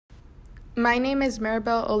My name is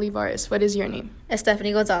Maribel Olivares. What is your name?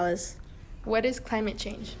 Stephanie Gonzalez. What is climate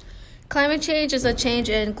change? Climate change is a change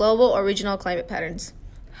in global or regional climate patterns.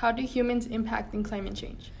 How do humans impact in climate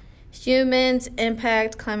change? Humans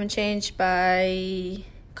impact climate change by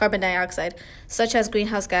carbon dioxide, such as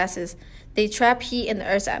greenhouse gases. They trap heat in the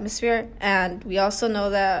Earth's atmosphere, and we also know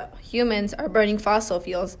that humans are burning fossil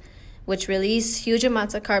fuels, which release huge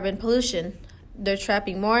amounts of carbon pollution. They're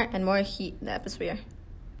trapping more and more heat in the atmosphere.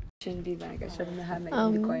 Shouldn't be back. I shouldn't have made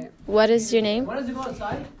be quiet. What is your name?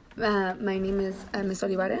 My name is Miss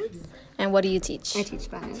Olivares. And what do you teach? I teach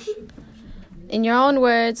Spanish. In your own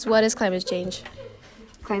words, what is climate change?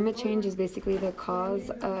 Climate change is basically the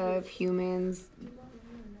cause of humans'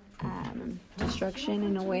 destruction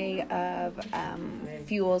in a way of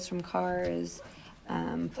fuels from cars,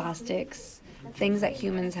 plastics, things that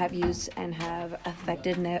humans have used and have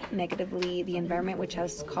affected negatively the environment, which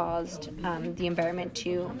has caused the environment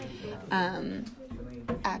to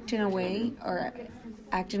act in a way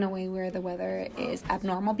where the weather is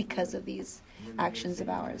abnormal because of these actions of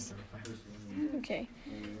ours. Okay.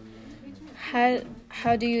 How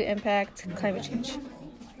do you impact climate change?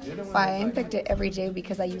 Well, I impact it every day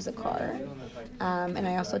because I use a car, and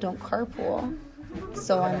I also don't carpool.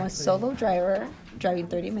 So I'm a solo driver, driving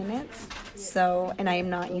 30 minutes. And I am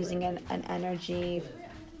not using an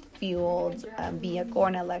energy-fueled vehicle,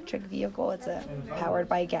 an electric vehicle. It's powered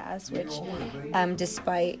by gas, which,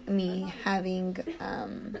 despite me having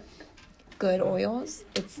good oils,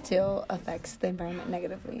 it still affects the environment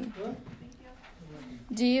negatively.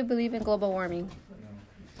 Do you believe in global warming?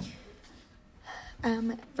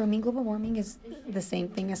 For me, global warming is the same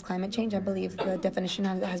thing as climate change. I believe the definition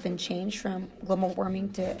has been changed from global warming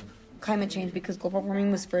to climate change because global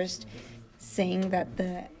warming was first saying that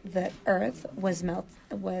the Earth was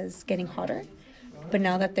getting hotter. But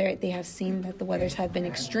now that they have seen that the weathers have been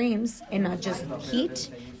extremes and not just heat,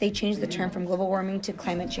 they changed the term from global warming to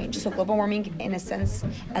climate change. So global warming, in a sense,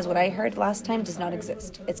 as what I heard last time, does not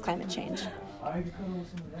exist. It's climate change.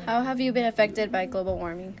 How have you been affected by global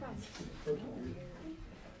warming?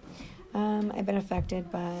 I've been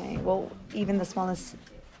affected by, even the smallest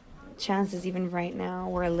chances, even right now,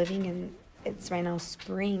 we're living in, it's right now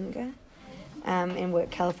spring, and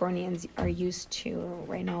what Californians are used to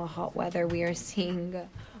right now, hot weather, we are seeing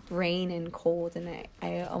rain and cold, and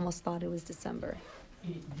I almost thought it was December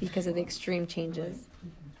because of the extreme changes.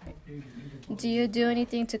 Do you do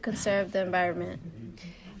anything to conserve the environment?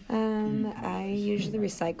 I usually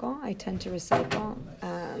recycle. I tend to recycle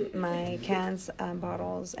my cans,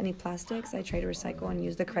 bottles, any plastics. I try to recycle and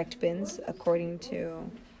use the correct bins according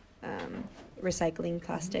to recycling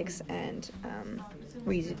plastics and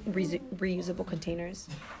reusable containers.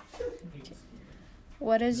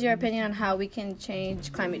 What is your opinion on how we can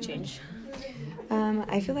change climate change?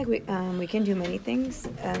 I feel like we can do many things,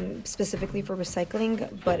 specifically for recycling.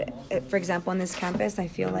 But for example, on this campus, I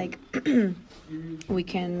feel like we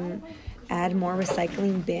can add more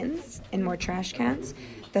recycling bins and more trash cans.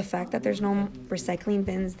 The fact that there's no recycling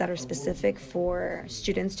bins that are specific for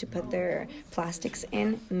students to put their plastics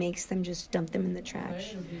in makes them just dump them in the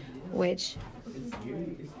trash, which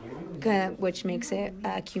makes it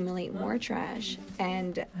accumulate more trash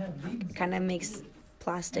and kind of makes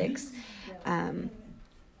plastics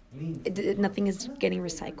nothing is getting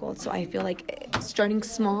recycled. So I feel like starting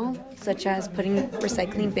small, such as putting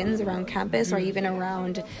recycling bins around campus or even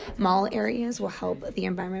around mall areas, will help the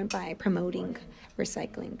environment by promoting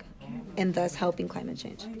recycling and thus helping climate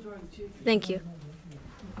change. Thank you.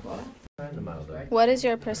 What is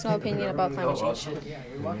your personal opinion about climate change?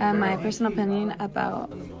 My personal opinion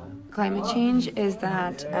about climate change is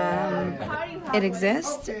that it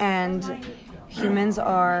exists and humans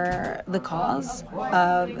are the cause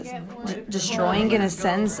of destroying, in a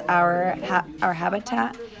sense, our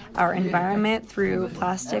habitat, our environment through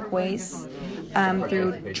plastic waste,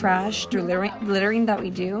 through trash, through littering that we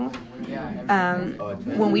do.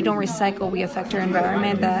 When we don't recycle, we affect our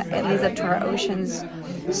environment. That it leads up to our oceans.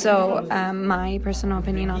 So my personal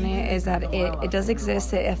opinion on it is that it does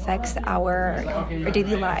exist. It affects our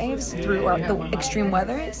daily lives through the extreme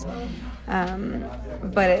weathers.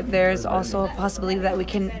 But there's also a possibility that we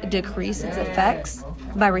can decrease its effects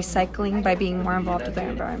by recycling, by being more involved with our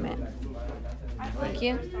environment. Thank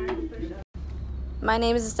you. My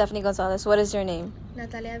name is Stephanie Gonzalez. What is your name?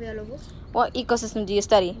 Natalia Villalobos. What ecosystem do you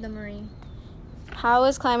study? The marine. How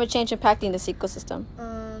is climate change impacting this ecosystem?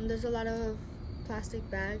 There's a lot of plastic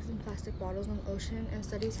bags and plastic bottles in the ocean, and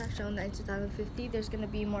studies have shown that in 2050 there's going to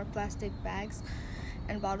be more plastic bags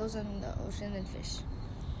and bottles in the ocean than fish.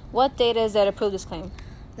 What data is there to prove this claim?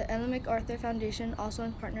 The Ellen MacArthur Foundation, also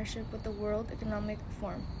in partnership with the World Economic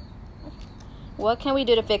Forum. What can we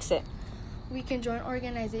do to fix it? We can join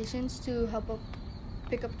organizations to help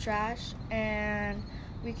pick up trash, and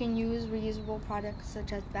we can use reusable products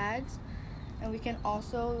such as bags, and we can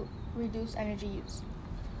also reduce energy use.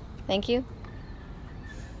 Thank you.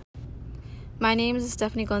 My name is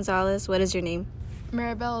Stephanie Gonzalez. What is your name?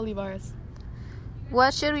 Maribel Olivares.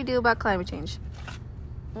 What should we do about climate change?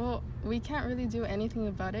 Well, we can't really do anything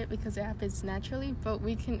about it because it happens naturally, but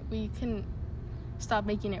we can stop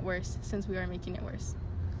making it worse since we are making it worse.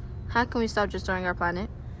 How can we stop destroying our planet?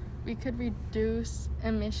 We could reduce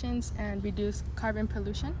emissions and reduce carbon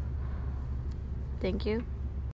pollution. Thank you.